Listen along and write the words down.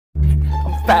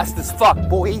fast as fuck,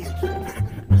 boy.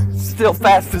 Still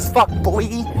fast as fuck, boy.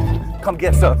 Come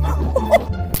get some.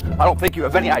 I don't think you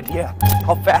have any idea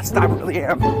how fast I really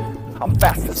am. I'm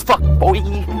fast as fuck, boy.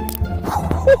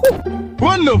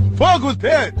 What the fuck was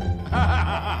that?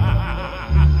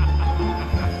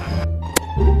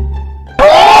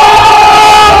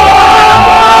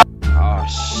 Oh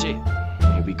shit,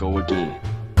 here we go again.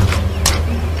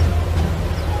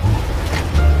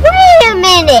 Wait a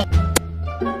minute!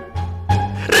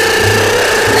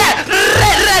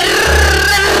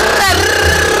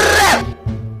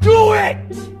 Do it!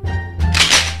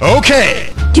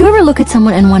 Okay. Do you ever look at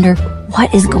someone and wonder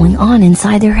what is going on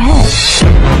inside their head?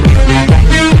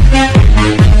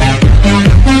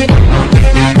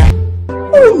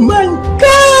 Oh my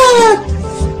god!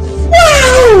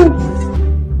 Wow!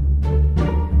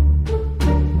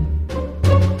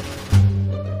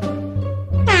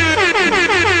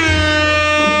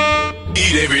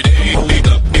 Eat every day.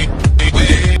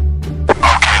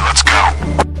 Okay, let's go.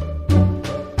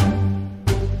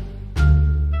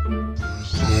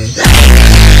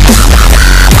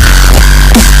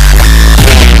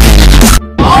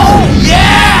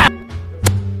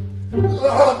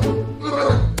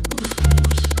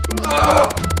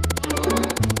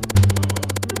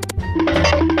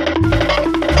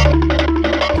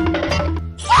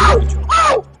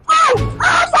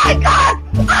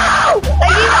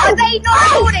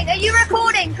 Are you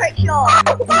recording, Crickshaw?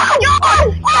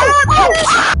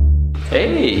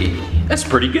 Hey, that's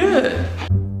pretty good.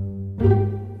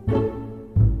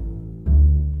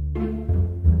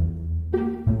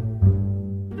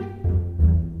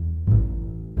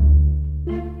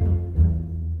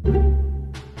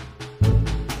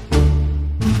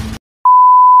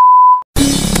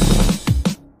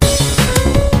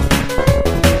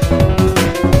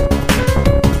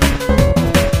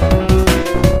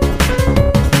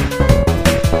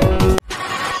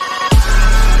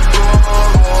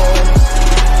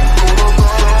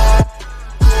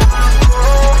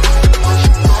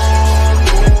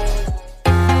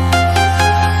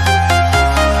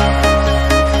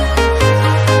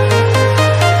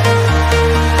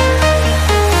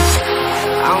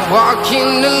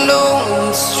 Walking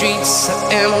alone, the streets are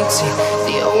empty.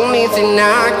 The only thing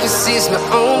I can see is my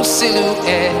own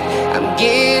silhouette. I'm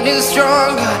getting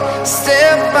stronger,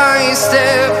 step by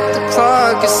step. The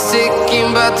clock is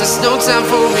ticking, but there's no time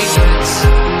for regrets.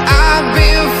 I've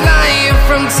been flying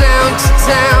from town to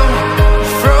town,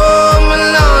 from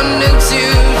London to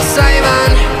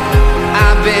Taiwan.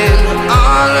 I've been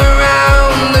all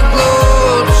around the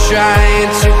globe, trying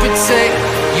to protect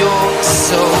your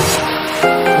soul.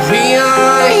 We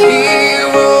are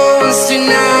heroes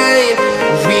tonight.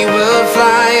 We will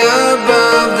fly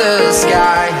above the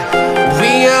sky.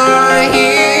 We are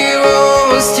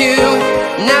heroes tonight.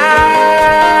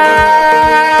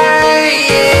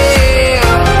 Yeah.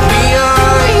 We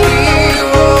are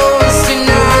heroes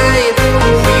tonight.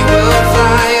 We will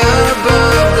fly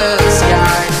above the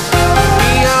sky.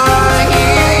 We are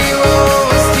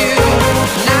heroes tonight.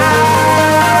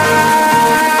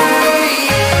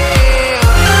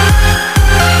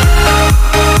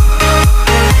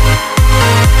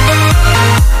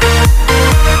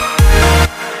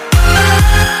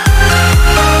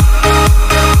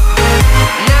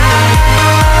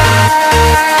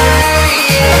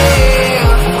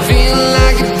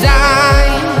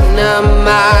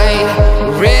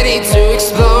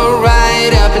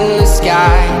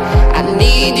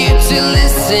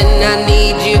 I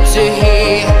need you to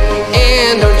hear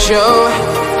and don't show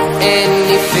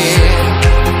any fear.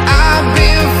 I've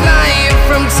been flying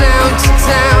from town to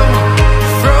town,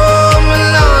 from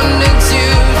London to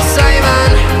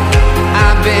Taiwan.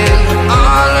 I've been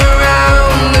all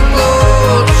around the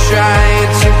globe, trying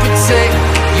to protect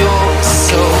your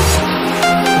soul.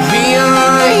 We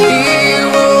are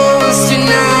heroes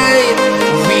tonight.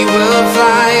 We will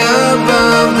fly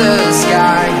above the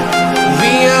sky.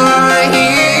 We are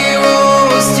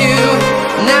heroes tonight.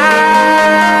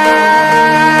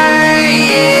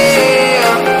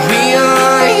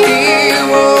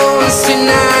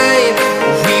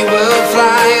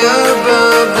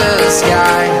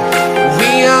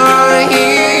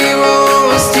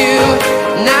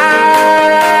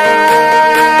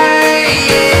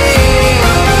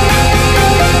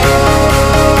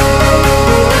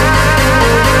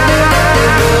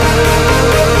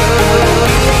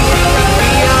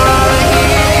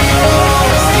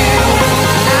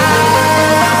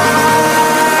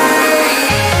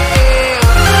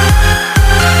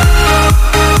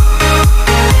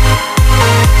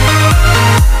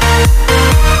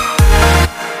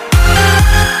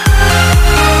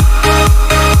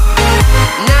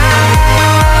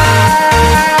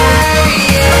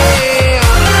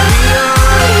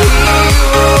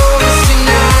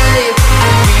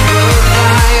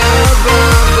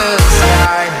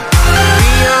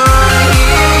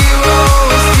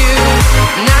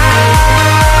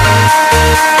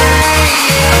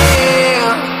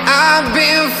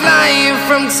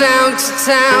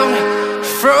 town,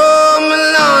 from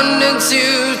London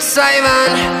to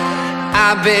Taiwan.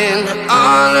 I've been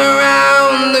all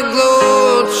around the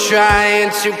globe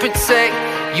trying to protect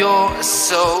your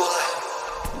soul.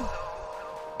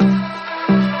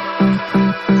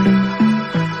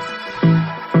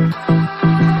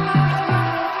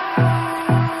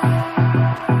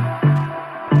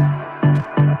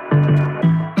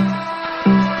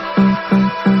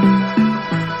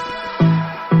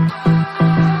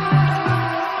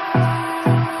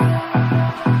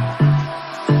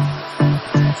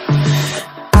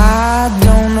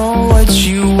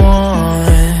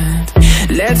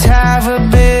 Let's have a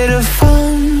bit of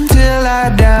fun till I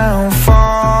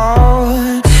downfall.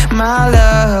 My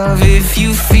love, if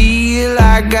you feel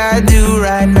like I do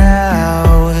right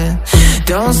now,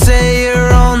 don't say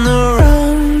you're on the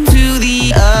run to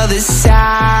the other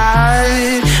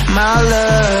side, my love.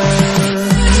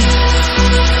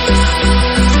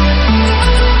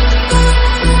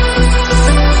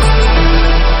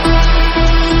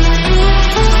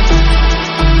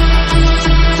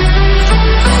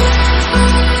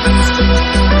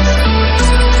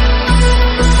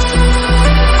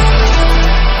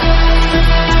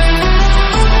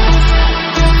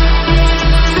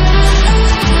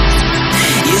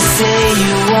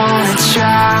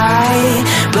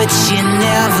 But you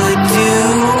never do.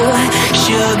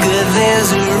 Sugar,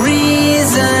 there's a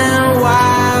reason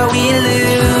why we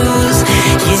lose.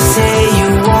 You say you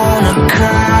wanna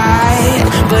cry,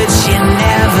 but you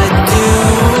never do.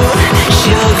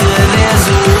 Sugar, there's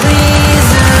a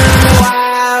reason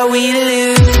why we lose.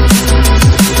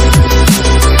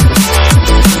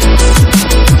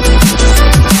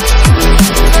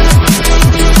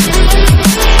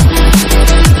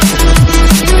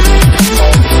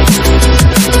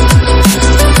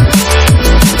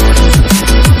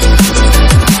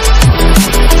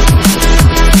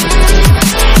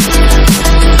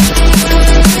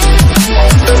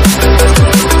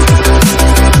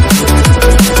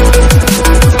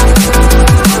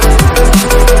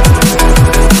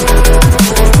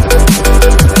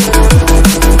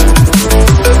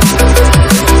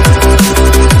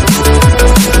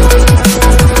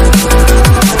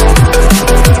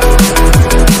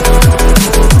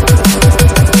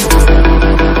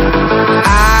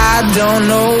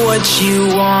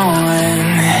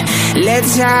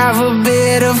 Let's have a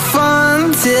bit of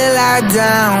fun till I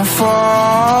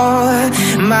downfall.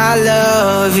 My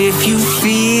love, if you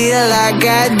feel like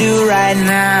I do right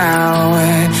now,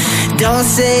 don't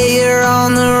say you're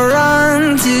on the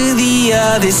run to the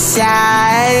other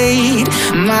side,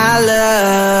 my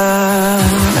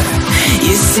love.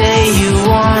 You say you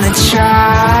wanna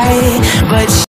try, but